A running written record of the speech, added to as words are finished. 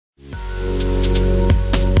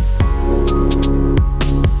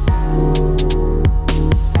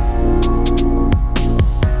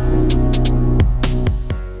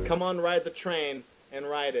ride the train and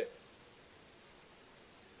ride it.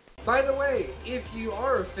 By the way, if you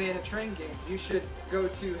are a fan of train games, you should go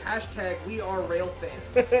to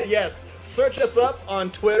 #WeAreRailFans. Yes, search us up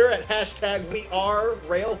on Twitter at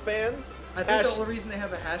 #WeAreRailFans. I think the only reason they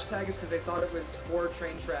have a hashtag is because they thought it was for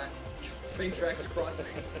train tracks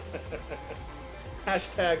crossing.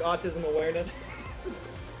 #autism awareness.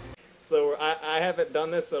 So I haven't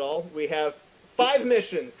done this at all. We have 5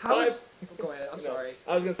 missions. Go ahead, I'm sorry.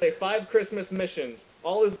 I was going to say 5 Christmas missions.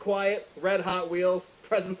 All is quiet, red Hot Wheels,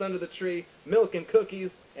 presents under the tree, milk and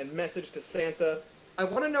cookies, and message to Santa. I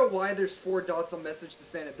want to know why there's 4 dots on message to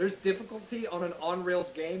Santa. There's difficulty on an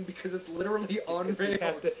on-rails game because it's literally on rails. You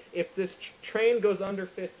have to, if this train goes under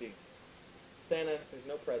 50, Santa, there's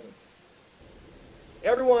no presents.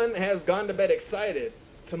 Everyone has gone to bed excited.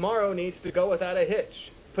 Tomorrow needs to go without a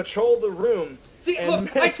hitch. Patrol the room. See,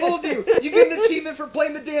 look, I told you! You get an achievement for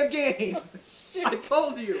playing the damn game! Shit. I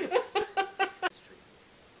told you!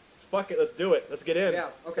 Fuck it, let's do it. Let's get in. Yeah,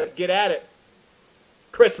 okay. Let's get at it.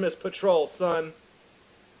 Christmas patrol, son.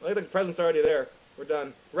 I think the present's already there. We're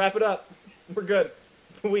done. Wrap it up. We're good.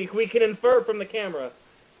 We can infer from the camera.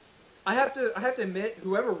 I have to admit,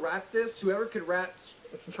 whoever wrapped this, whoever could wrap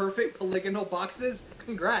perfect polygonal boxes,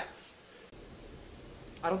 congrats.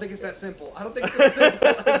 I don't think it's that simple. I don't think it's as simple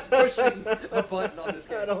as pushing a button on this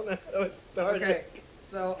game. I don't know how it started. Okay,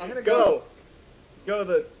 so I'm gonna go. Go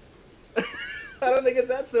the. I don't think it's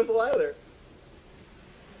that simple either.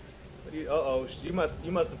 Uh-oh, you must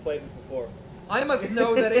have played this before. I must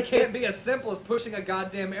know that it can't be as simple as pushing a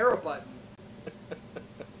goddamn arrow button.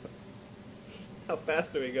 How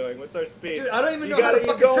fast are we going? What's our speed? Dude, I don't even know how to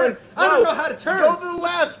fucking turn. I don't know how to turn. Go to the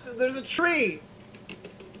left. There's a tree.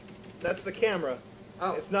 That's the camera.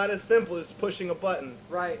 Oh. It's not as simple as pushing a button.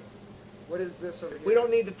 Right. What is this over here? We don't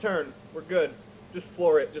need to turn. We're good. Just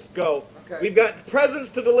floor it. Just go. Okay. We've got presents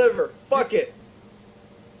to deliver. Fuck it.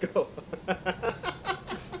 Go. That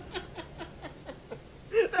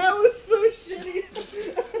was so shitty.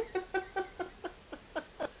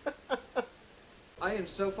 I am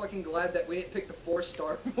so fucking glad that we didn't pick the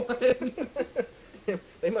 4-star one.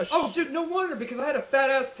 They must. Oh, dude, no wonder, because I had a fat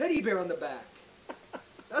ass teddy bear on the back.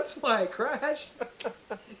 That's why I crashed.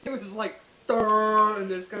 It was like, and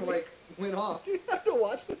just kind of like went off. Do you have to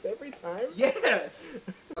watch this every time? Yes.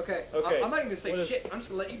 Okay. Okay. I'm not even gonna say shit. I'm just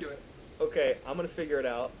gonna let you do it. Okay, I'm gonna figure it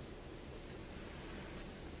out.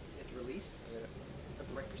 Hit release. Yeah. At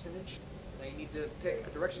the right percentage. Now you need to pick a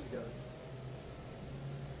direction to go.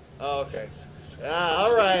 Oh, okay. Ah,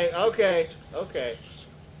 all right. Okay. Okay.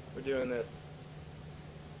 We're doing this.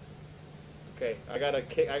 Okay. I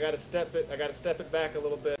gotta step it back a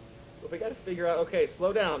little bit. But we gotta figure out. Okay,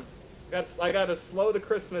 slow down. I gotta slow the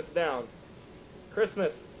Christmas down.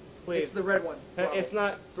 Christmas, please. It's the red one. Throttle. It's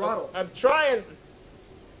not throttle. I'm trying.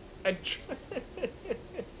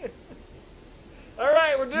 All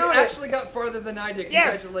right, we're doing it. You actually got farther than I did.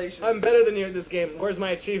 Yes! Congratulations. I'm better than you at this game. Where's my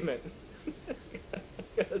achievement?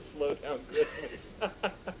 Gotta slow down Christmas.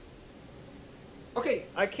 Okay.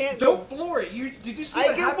 I can't. Don't floor it. Did you see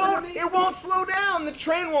what happened to me? It won't slow down. The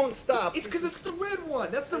train won't stop. It's because it's the red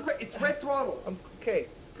one. That's the it's red throttle. Okay.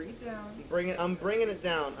 Bring it down. I'm bringing it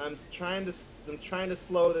down. I'm trying to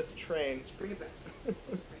slow this train. Just bring it back.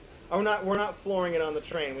 We're not flooring it on the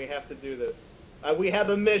train. We have to do this. We have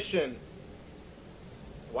a mission.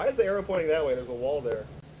 Why is the arrow pointing that way? There's a wall there.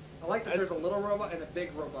 I like that there's a little robot and a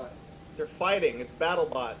big robot. They're fighting. It's battle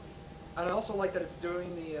bots. And I also like that it's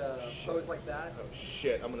doing the pose like that. Oh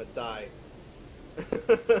shit, I'm gonna die.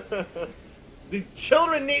 These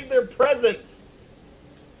children need their presents!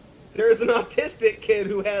 There's an autistic kid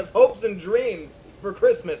who has hopes and dreams for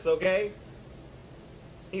Christmas, okay?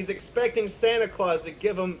 He's expecting Santa Claus to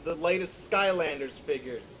give him the latest Skylanders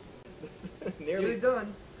figures. Nearly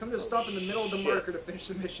done. Come to a stop in the middle of the marker to finish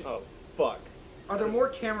the mission. Oh, fuck. Are there more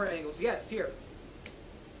camera angles? Yes, here.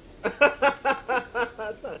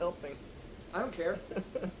 That's not helping. I don't care.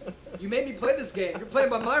 You made me play this game. You're playing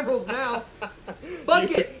by my rules now.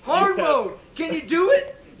 Bucket! Hard mode! Can you do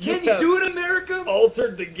it? Can you do it, America?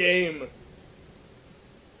 Altered the game.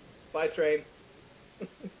 Bye, train.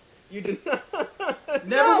 You did not.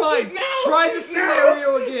 Never mind. Try the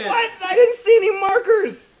scenario again. What? I didn't see any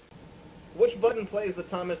markers. Which button plays the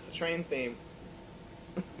Thomas the Train theme?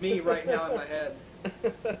 Me right now in my head.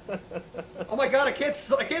 Oh my god, I can't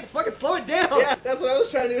fucking slow it down! Yeah, that's what I was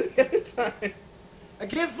trying to do the other time. I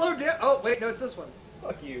can't slow down! Oh, wait, no, it's this one.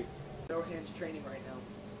 Fuck you. No hands training right now.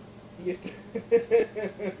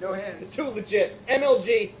 No hands. It's too legit.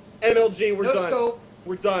 MLG, we're no done. Scope.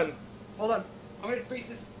 We're done. Hold on. I'm gonna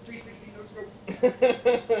 360 no scope.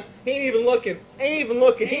 He ain't even looking.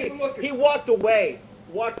 He walked away.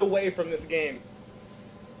 walked away from this game.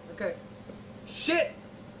 Okay. Shit!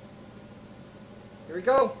 Here we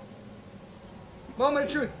go. Moment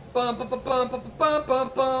of truth. Bum bum bum bum bum bum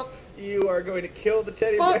bum bum. You are going to kill the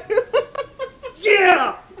teddy Bum. bear.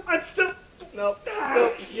 Yeah! I'm still. Nope.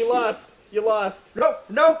 Nope. You lost. You lost.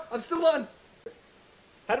 No, I'm still on.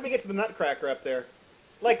 How did we get to the nutcracker up there?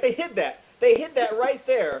 Like, they hid that. They hid that right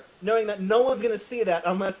there, knowing that no one's going to see that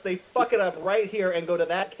unless they fuck it up right here and go to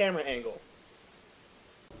that camera angle.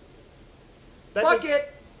 That Fuck just...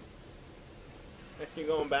 it! You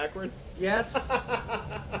going backwards? Yes.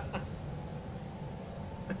 I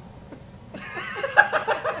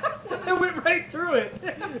went right through it.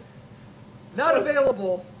 Not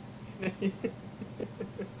available.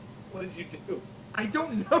 What did you do? I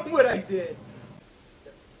don't know what I did.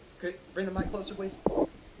 Could bring the mic closer, please?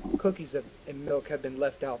 Cookies and milk have been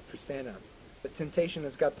left out for Santa, but temptation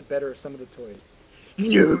has got the better of some of the toys. You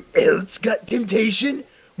know who else got temptation?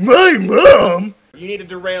 My mom! You need to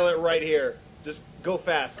derail it right here. Just go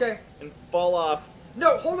fast. Okay. And fall off.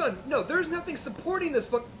 No, hold on. No, there's nothing supporting this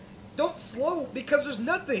fuck. Don't slow because there's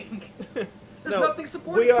nothing. There's nothing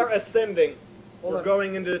supporting. We are ascending. Hold We're on.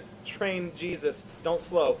 going into train Jesus. Don't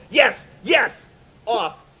slow. Yes! Yes!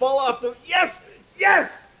 Off. Fall off the... Yes!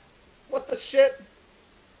 Yes! What the shit?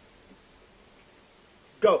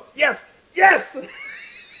 Go. Yes! Yes!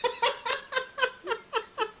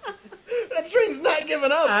 That train's not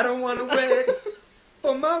giving up. I don't want to wait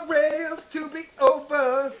for my rails to be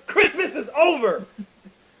over. Christmas is over!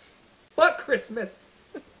 Fuck Christmas.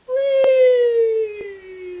 Whee!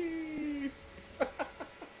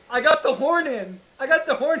 I got the horn in. I got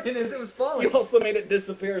the horn in as it was falling. You also made it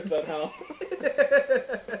disappear somehow.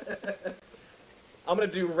 I'm gonna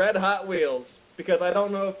do red Hot Wheels because I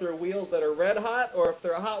don't know if they're wheels that are red hot or if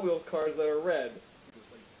they're Hot Wheels cars that are red.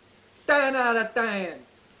 Ten out of 10.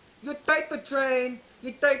 You take the train,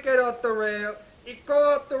 you take it off the rail, you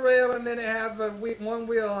go off the rail and then it have one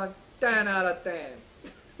wheel on. 10 out of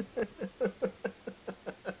 10.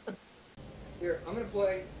 Here, I'm gonna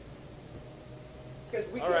play. Because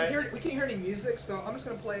we can't hear any music, so I'm just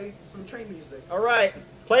gonna play some train music. All right,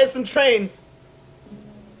 play some trains.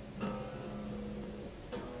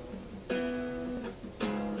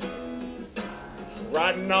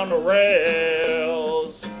 Riding on the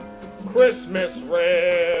rails, Christmas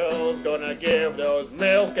rails, gonna give those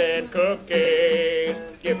milk and cookies,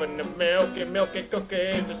 giving the milk and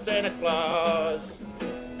cookies to Santa Claus.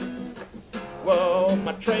 Whoa,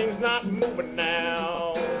 my train's not moving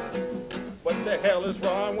now. What the hell is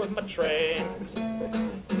wrong with my train?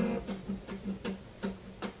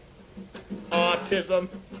 Autism,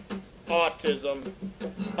 autism,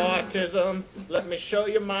 autism. Let me show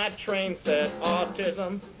you my train set.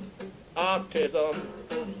 Autism, autism,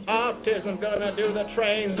 autism. Gonna do the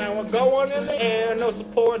trains. Now we're going in the air. No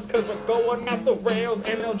supports cause we're going off the rails.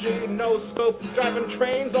 NLG, no scope. Driving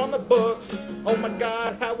trains on the books. Oh my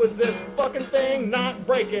god, how is this fucking thing not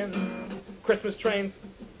breaking? Christmas trains.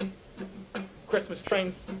 Christmas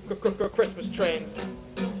trains. Christmas trains.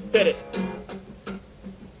 Hit it.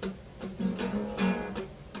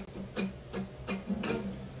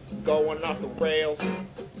 Going off the rails.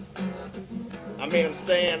 I mean, I'm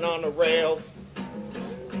staying on the rails.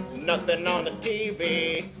 Nothing on the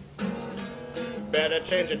TV. Better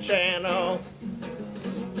change the channel.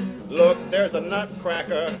 Look, there's a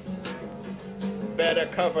nutcracker. Better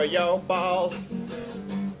cover your balls.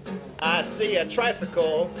 I see a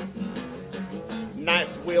tricycle.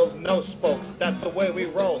 Nice wheels, no spokes. That's the way we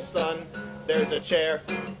roll, son. There's a chair.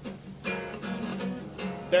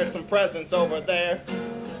 There's some presents over there.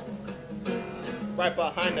 Right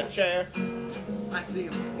behind the chair. I see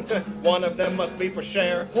him. One of them must be for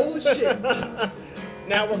Cher. Holy shit.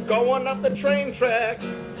 Now we're going up the train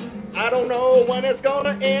tracks. I don't know when it's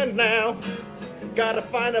gonna end now. Gotta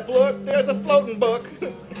find a look, there's a floating book.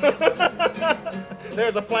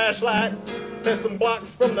 There's a flashlight. There's some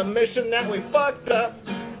blocks from the mission that we fucked up.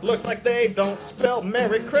 Looks like they don't spell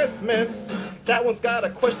Merry Christmas. That one's got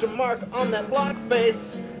a question mark on that block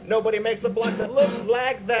face. Nobody makes a block that looks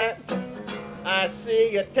like that. I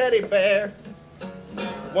see a teddy bear.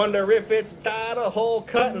 Wonder if it's got a hole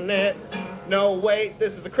cut in it. No, wait,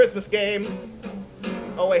 this is a Christmas game.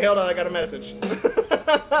 Oh, wait, hold on, I got a message.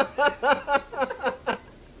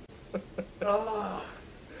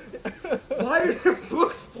 Why are there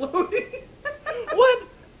books floating? What?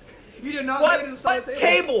 You did not What? get inside What the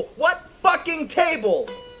table? What fucking table?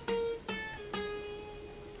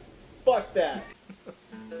 Fuck that.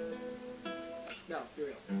 No, here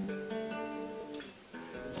we go.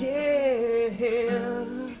 Yeah.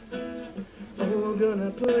 Oh,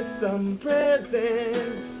 gonna put some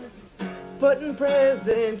presents putting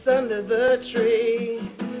presents under the tree.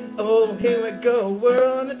 Oh, here we go, we're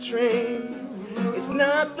on a train. It's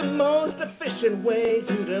not the most efficient way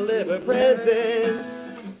to deliver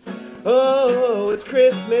presents. Oh, it's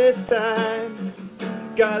Christmas time.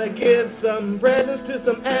 Gotta give some presents to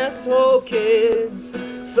some asshole kids.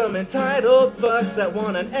 Some entitled fucks that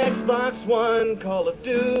want an Xbox One, Call of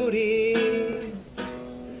Duty.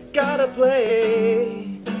 Gotta play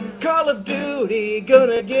Call of Duty,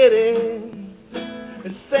 gonna get it.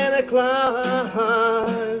 It's Santa Claus.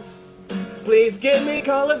 Please give me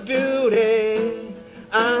Call of Duty.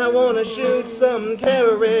 I wanna shoot some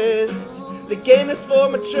terrorists. The game is for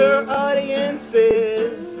mature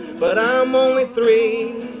audiences, but I'm only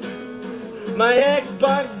 3. My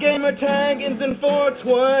Xbox gamer tag ends in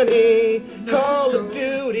 420. Call of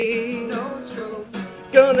Duty.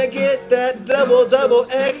 Gonna get that double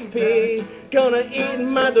XP. Gonna eat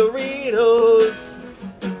my Doritos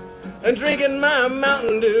and drinking my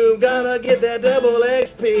Mountain Dew. Gotta get that double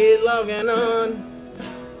XP. Logging on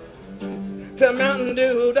to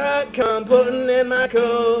MountainDew.com, putting in my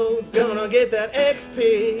codes. Gonna get that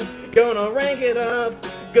XP. Gonna rank it up.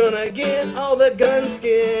 Gonna get all the gun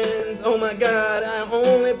skins. Oh my god, I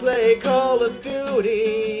only play Call of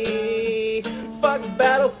Duty. Fuck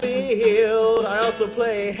Battlefield. I also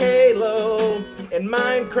play Halo and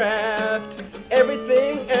Minecraft.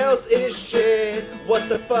 Everything else is shit. What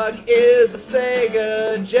the fuck is a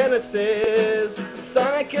Sega Genesis?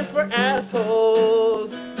 Sonic is for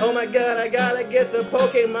assholes. Oh my god, I gotta get the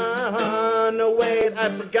Pokemon. No wait, I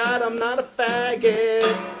forgot I'm not a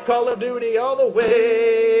faggot. Call of Duty all the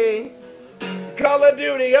way. Call of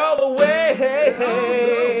Duty all the way.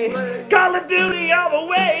 Call of Duty all the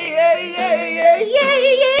way.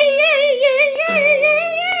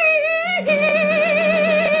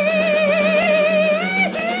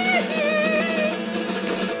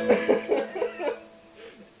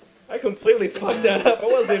 I completely fucked that up. I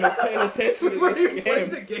wasn't even paying attention to this game.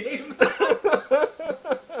 The game?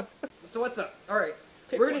 So what's up? All right,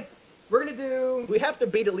 we're gonna do. We have to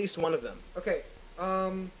beat at least one of them. Okay.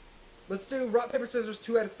 Let's do rock paper scissors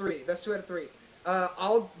 2 out of 3. That's 2 out of 3.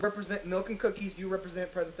 I'll represent milk and cookies. You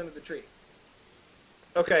represent presents under the tree.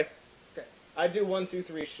 Okay. Okay. I do 1, 2,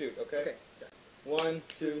 3, shoot. Okay. Okay. 1,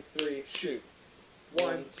 2, 3, shoot.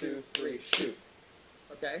 1, 2, 3, shoot.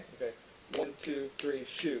 Okay. Okay. 1, 2, 3,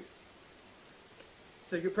 shoot.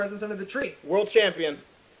 So your presents under the tree. World champion.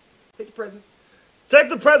 Take your presents. Take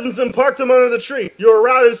the presents and park them under the tree. Your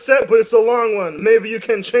route is set, but it's a long one. Maybe you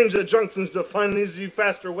can change the junctions to find an easy,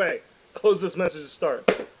 faster way. Close this message to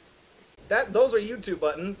start. Those are YouTube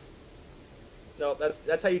buttons. No,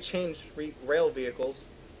 that's how you change rail vehicles.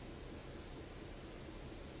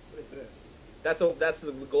 What is this? That's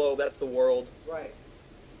the globe. That's the world. Right.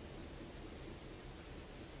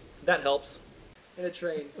 That helps. In a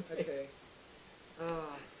train. Okay.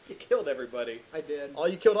 You killed everybody. I did.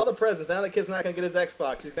 You killed all the presents. Now the kid's not gonna get his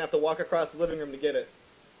Xbox. He's gonna have to walk across the living room to get it.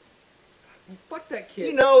 Well, fuck that kid.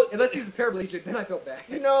 You know, unless he's a paraplegic, then I feel bad.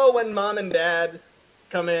 You know when mom and dad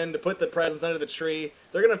come in to put the presents under the tree,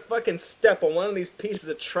 they're gonna fucking step on one of these pieces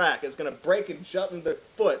of track. It's gonna break and jump in their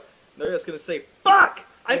foot. They're just gonna say, "Fuck!"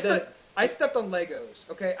 I stepped on Legos.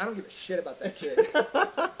 Okay, I don't give a shit about that kid.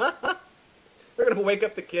 They're gonna wake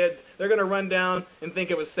up the kids. They're gonna run down and think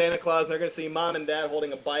it was Santa Claus, and they're gonna see mom and dad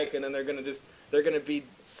holding a bike, and then they're gonna be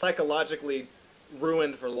psychologically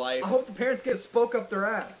ruined for life. I hope the parents get spoke up their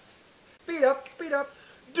ass. Speed up, speed up.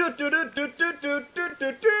 Oh,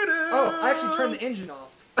 I actually turned the engine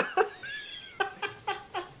off. I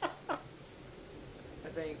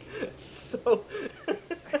think. So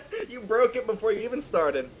you broke it before you even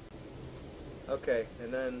started. Okay,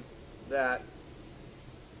 and then that.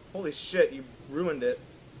 Holy shit, you ruined it.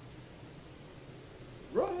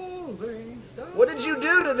 Rolling stone. What did you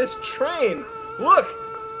do to this train? Look,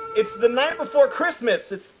 it's the night before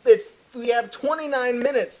Christmas. We have 29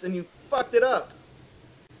 minutes and you fucked it up.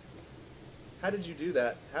 How did you do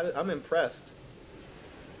that? I'm impressed.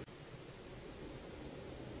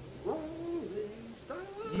 Rolling stone.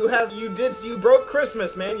 You broke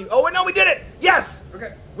Christmas, man. Oh wait, no, we did it! Yes!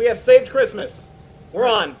 Okay. We have saved Christmas. We're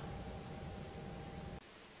on.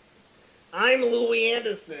 I'm Louie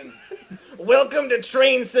Anderson. Welcome to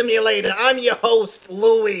Train Simulator. I'm your host,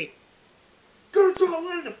 Louie. Go to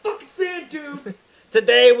in the fucking sand, dude.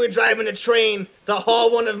 Today we're driving a train to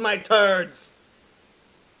haul one of my turds.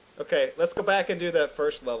 Okay, let's go back and do that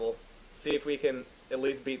first level. See if we can at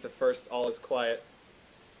least beat the first All Is Quiet.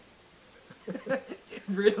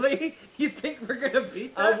 Really? You think we're gonna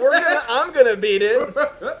beat that? I'm gonna beat it.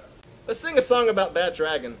 Let's sing a song about Bad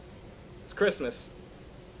Dragon. It's Christmas.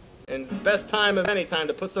 And it's the best time of any time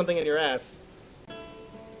to put something in your ass.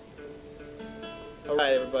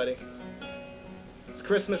 Alright, everybody. It's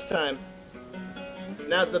Christmas time.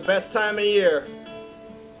 Now it's the best time of year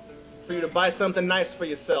for you to buy something nice for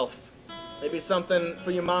yourself. Maybe something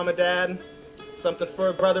for your mom and dad, something for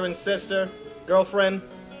a brother and sister, girlfriend,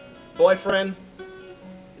 boyfriend.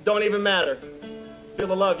 It don't even matter. Feel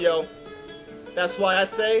the love, yo. That's why I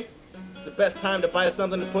say it's the best time to buy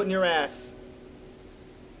something to put in your ass.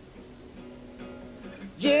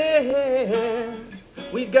 Yeah,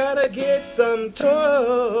 we gotta get some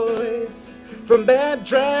toys from Bad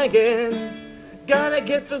Dragon. Gotta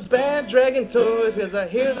get those Bad Dragon toys, 'cause I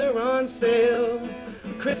hear they're on sale.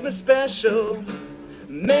 Christmas special.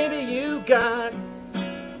 Maybe you got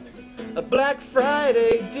a Black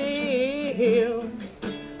Friday deal.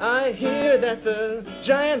 I hear that the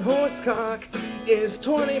giant horse cock is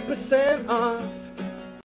 20% off.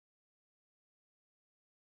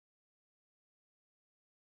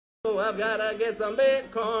 Oh, I've gotta get some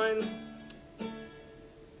bitcoins.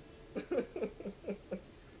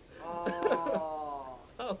 Oh.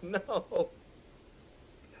 Oh no.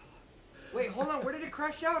 Wait, hold on. Where did it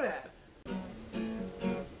crash out at?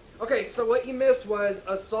 Okay, so what you missed was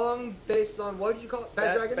a song based on, what did you call it?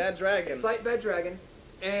 Bad Dragon? Bad Dragon. Site Bad Dragon.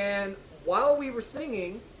 And while we were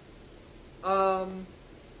singing,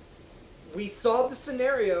 we solved the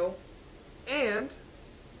scenario and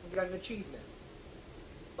we got an achievement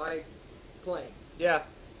by playing. Yeah,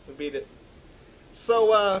 we beat it.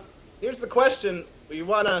 So, here's the question. You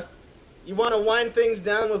wanna wind things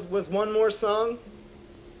down with one more song?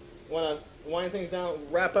 Wanna wind things down,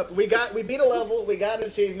 wrap up? We beat a level, we got an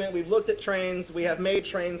achievement, we've looked at trains, we have made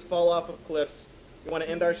trains fall off of cliffs. You wanna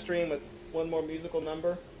end our stream with one more musical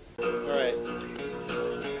number? Alright.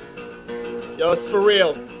 Yo, it's for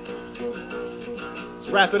real. Let's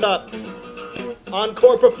wrap it up.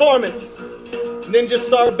 Encore performance. Ninja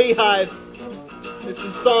Star Beehive. This is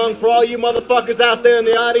a song for all you motherfuckers out there in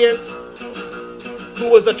the audience who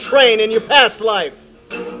was a train in your past life.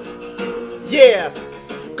 Yeah,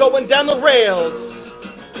 going down the rails.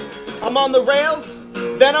 I'm on the rails,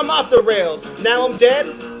 then I'm off the rails. Now I'm dead,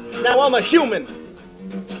 now I'm a human.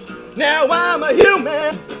 Now I'm a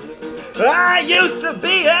human. I used to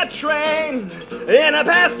be a train in a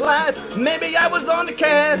past life. Maybe I was on the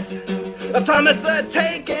cast of Thomas the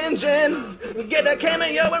Tank Engine. Get a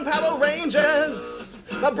cameo in Power Rangers.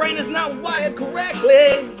 My brain is not wired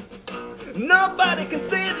correctly. Nobody can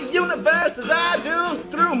see the universe as I do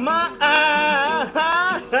through my eyes.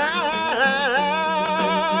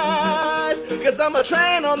 'Cause I'm a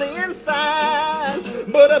train on the inside,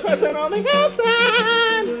 but a person on the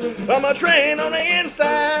outside. I'm a train on the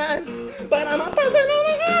inside, but I'm a person on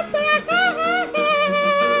the outside.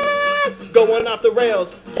 Going off the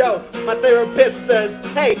rails. Yo, my therapist says,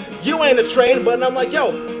 hey, you ain't a train, but I'm like,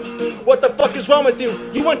 yo, what the fuck is wrong with you?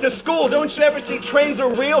 You went to school, don't you ever see trains are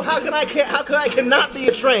real? How can I cannot be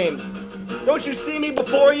a train? Don't you see me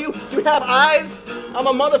before you? You have eyes? I'm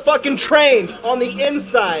a motherfucking train on the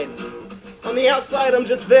inside. On the outside, I'm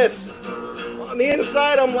just this. On the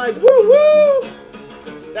inside, I'm like, woo woo!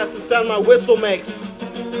 That's the sound my whistle makes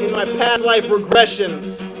in my past life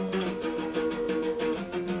regressions.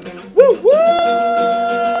 Woo woo!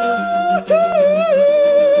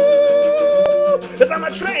 'Cause I'm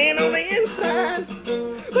a train on the inside,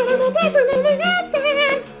 but I'm a person on the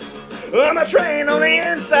outside. I'm a train on the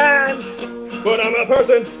inside, but I'm a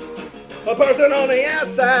person on the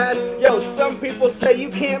outside. Yo, some people say you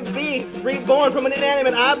can't be reborn from an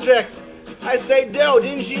inanimate object. I say, no,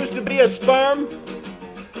 didn't you used to be a sperm?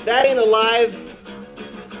 That ain't alive.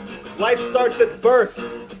 Life starts at birth.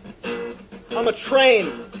 I'm a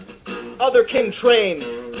train. Otherkin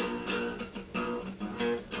trains.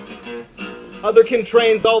 Otherkin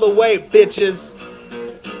trains all the way, bitches.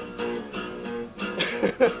 I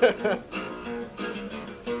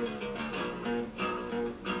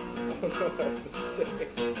don't know what else to say.